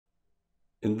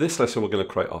In this lesson, we're going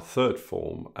to create our third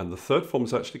form, and the third form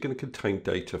is actually going to contain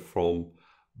data from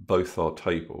both our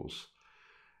tables.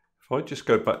 If I just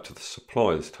go back to the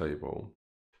suppliers table,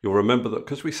 you'll remember that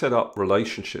because we set up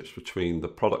relationships between the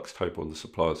products table and the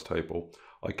suppliers table,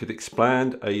 I could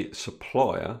expand a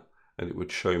supplier and it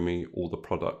would show me all the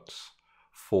products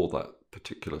for that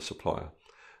particular supplier.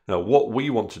 Now, what we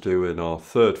want to do in our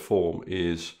third form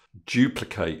is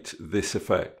duplicate this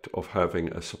effect of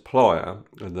having a supplier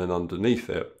and then underneath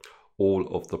it all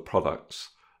of the products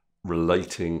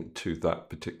relating to that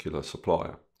particular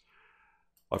supplier.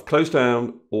 I've closed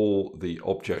down all the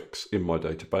objects in my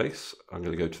database. I'm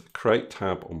going to go to the Create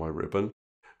tab on my ribbon,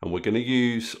 and we're going to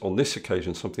use on this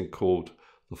occasion something called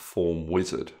the Form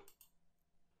Wizard.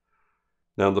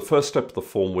 Now, in the first step of the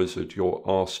Form Wizard, you're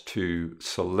asked to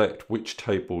select which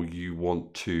table you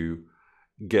want to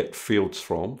get fields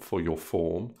from for your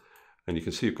form, and you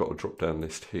can see you've got a drop down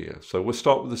list here. So we'll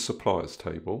start with the suppliers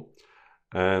table,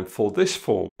 and for this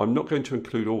form I'm not going to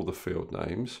include all the field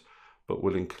names, but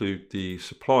we'll include the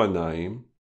supplier name,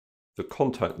 the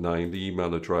contact name, the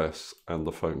email address and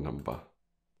the phone number.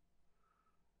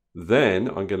 Then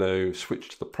I'm going to switch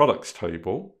to the products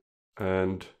table,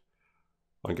 and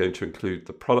I'm going to include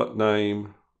the product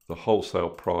name, the wholesale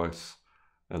price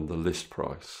and the list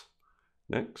price.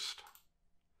 Next.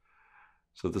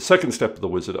 So the second step of the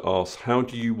wizard asks, how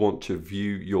do you want to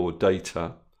view your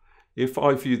data? If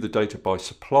I view the data by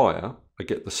supplier, I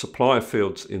get the supplier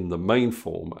fields in the main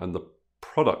form and the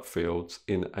product fields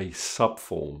in a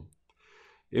subform.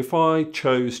 If I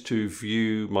chose to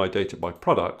view my data by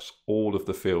products, all of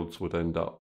the fields would end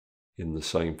up in the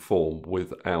same form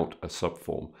without a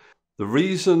subform. The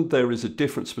reason there is a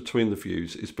difference between the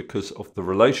views is because of the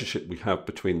relationship we have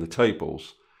between the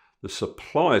tables. The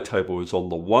supplier table is on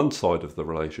the one side of the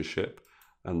relationship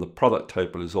and the product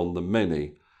table is on the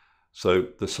many. So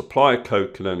the supplier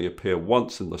code can only appear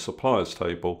once in the suppliers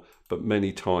table, but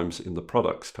many times in the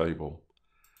products table.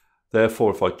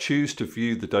 Therefore, if I choose to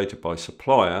view the data by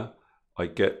supplier, I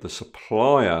get the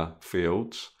supplier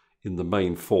fields in the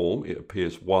main form. It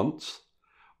appears once,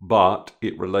 but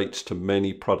it relates to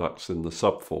many products in the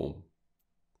subform.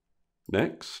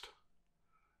 Next.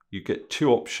 You get two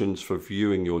options for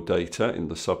viewing your data in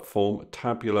the subform,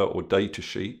 tabular or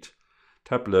datasheet.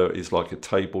 Tabular is like a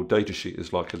table, datasheet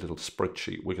is like a little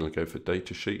spreadsheet. We're going to go for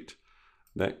datasheet.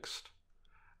 Next.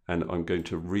 And I'm going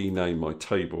to rename my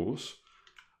tables,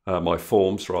 my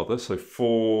forms rather. So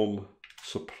form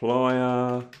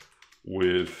supplier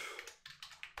with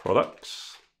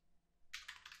products.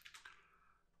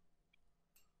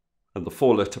 And the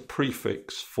four-letter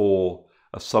prefix for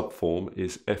a subform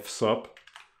is FSUB.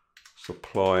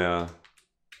 Supplier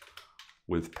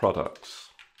with products.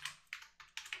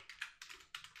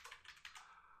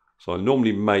 So I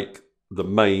normally make the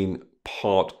main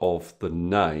part of the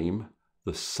name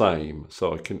the same,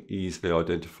 so I can easily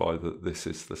identify that this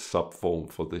is the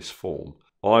subform for this form.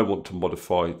 I want to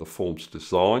modify the form's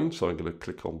design, so I'm going to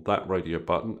click on that radio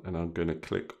button and I'm going to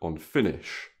click on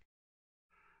Finish.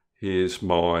 Here's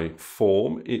my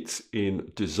form. It's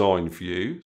in design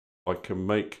view. I can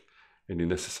make any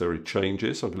necessary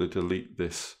changes. I'm going to delete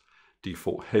this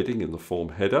default heading in the form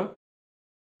header.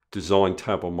 Design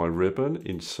tab on my ribbon,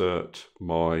 insert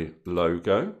my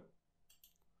logo.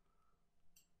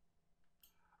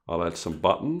 I'll add some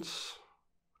buttons.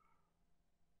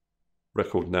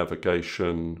 Record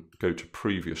navigation, go to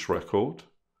previous record.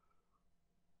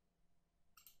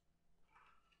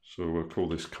 So we'll call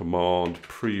this command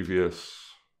previous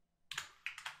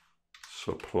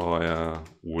supplier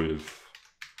with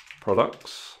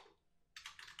products.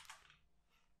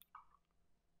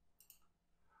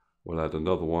 We'll add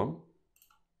another one.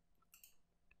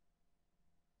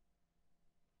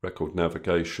 Record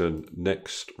navigation,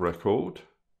 next record.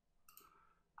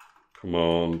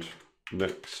 Command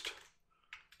next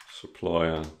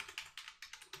supplier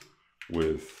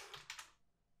with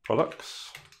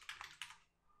products.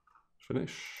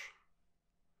 Finish.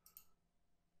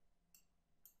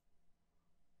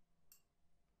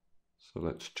 So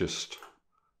let's just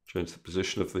change the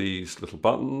position of these little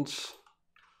buttons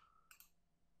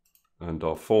and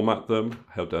I'll format them.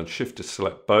 Held down Shift to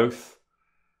select both.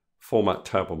 Format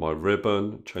tab on my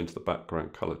ribbon, change the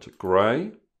background color to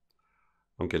grey.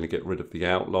 I'm going to get rid of the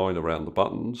outline around the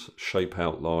buttons, shape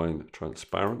outline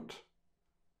transparent.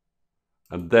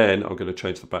 And then I'm going to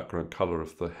change the background color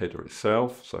of the header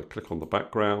itself. So click on the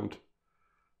background,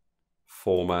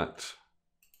 format,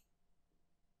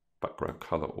 background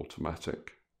color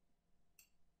automatic.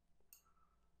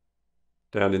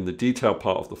 Down in the detail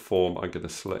part of the form, I'm going to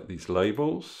select these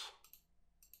labels.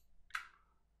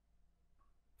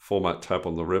 Format tab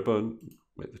on the ribbon,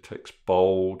 make the text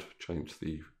bold, change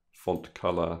the font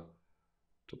color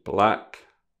to black.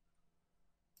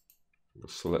 We'll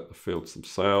select the fields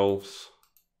themselves,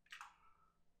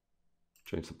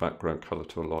 change the background color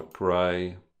to a light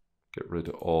gray, get rid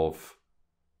of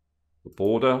the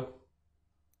border.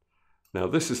 Now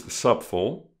this is the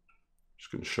subform.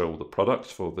 Just going to show all the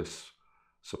products for this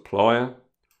supplier.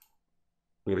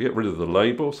 I'm going to get rid of the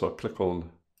label, so I click on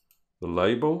the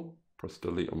label, press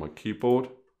delete on my keyboard.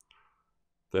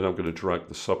 Then I'm going to drag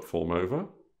the subform over,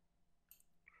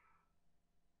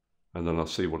 and then I'll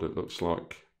see what it looks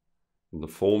like in the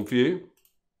form view.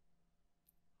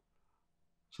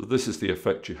 So this is the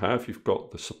effect you have. You've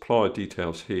got the supplier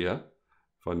details here.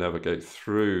 If I navigate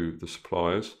through the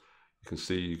suppliers, you can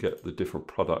see you get the different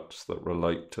products that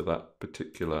relate to that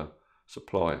particular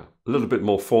supplier. A little bit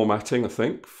more formatting, I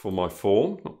think, for my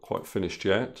form. Not quite finished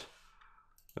yet.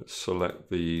 Let's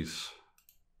select these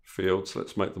fields.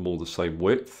 Let's make them all the same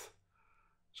width.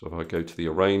 So if I go to the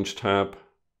Arrange tab,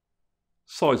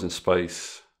 size and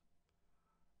space,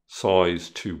 size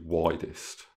to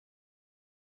widest.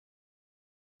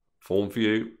 Form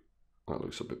view, that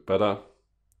looks a bit better.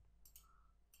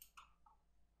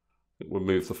 We'll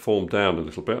move the form down a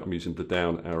little bit. I'm using the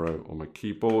down arrow on my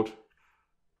keyboard.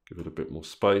 Give it a bit more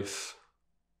space.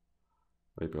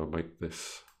 Maybe I'll make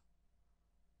this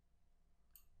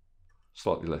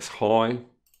slightly less high.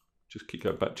 Just keep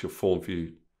going back to your form view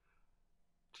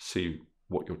to see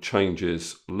what your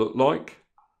changes look like.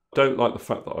 I don't like the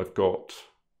fact that I've got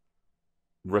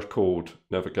record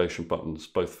navigation buttons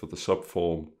both for the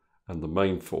subform and the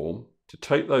main form. To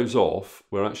take those off,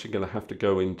 we're actually going to have to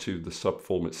go into the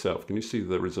subform itself. Can you see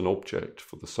there is an object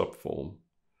for the subform?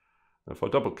 Now if I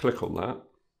double click on that,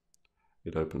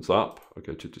 it opens up. I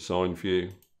go to Design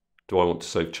View. Do I want to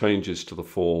save changes to the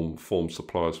form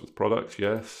suppliers with products?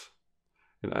 Yes.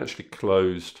 It actually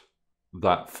closed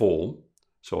that form,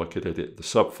 so I could edit the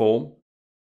subform.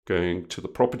 Going to the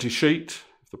property sheet.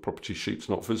 If the property sheet's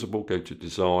not visible, go to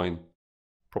Design,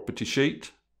 Property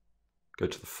Sheet. Go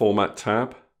to the Format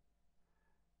tab.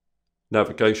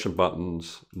 Navigation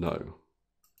buttons, no.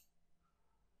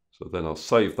 So then I'll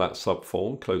save that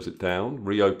subform, close it down,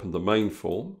 reopen the main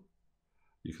form.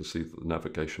 You can see that the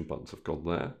navigation buttons have gone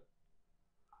there.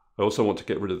 I also want to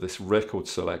get rid of this record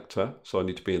selector, so I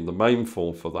need to be in the main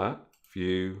form for that.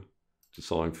 View,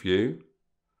 Design View.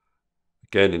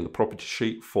 Again, in the Property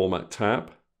Sheet, Format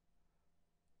tab.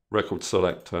 Record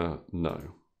selector, no.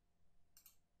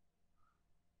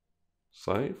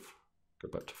 Save. Go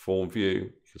back to Form View.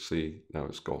 You can see now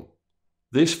it's gone.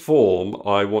 This form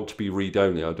I want to be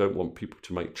read-only. I don't want people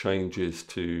to make changes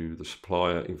to the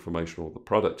supplier information or the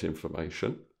product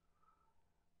information.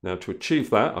 Now to achieve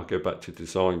that, I'll go back to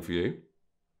Design View.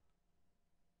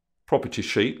 Property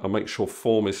Sheet, I'll make sure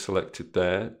Form is selected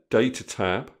there. Data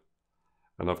tab,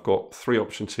 and I've got three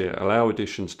options here. Allow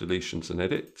additions, deletions and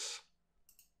edits.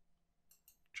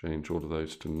 Change all of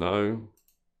those to no.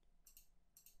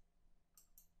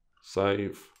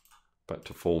 Save. Back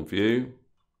to Form View.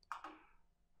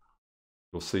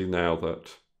 You'll see now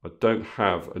that I don't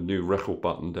have a new record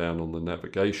button down on the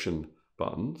navigation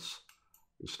buttons.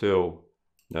 You still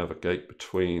navigate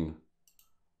between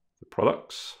the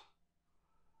products,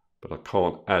 but I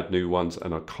can't add new ones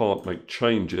and I can't make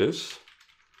changes.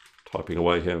 Typing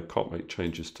away here, I can't make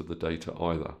changes to the data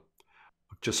either.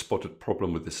 I've just spotted a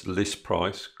problem with this list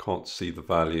price. Can't see the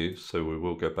value, so we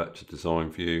will go back to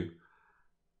Design View.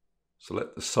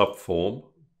 Select the subform.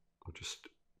 I'll just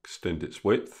extend its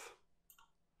width.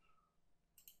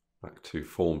 Back to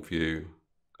Form View,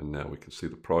 and now we can see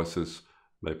the prices.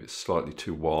 Maybe it's slightly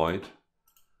too wide.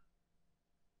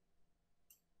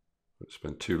 Don't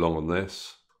spend too long on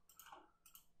this.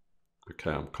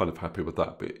 Okay, I'm kind of happy with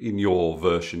that, but in your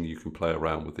version you can play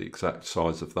around with the exact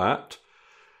size of that.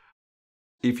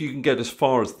 If you can get as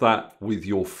far as that with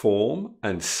your form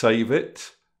and save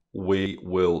it, we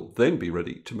will then be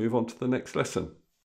ready to move on to the next lesson.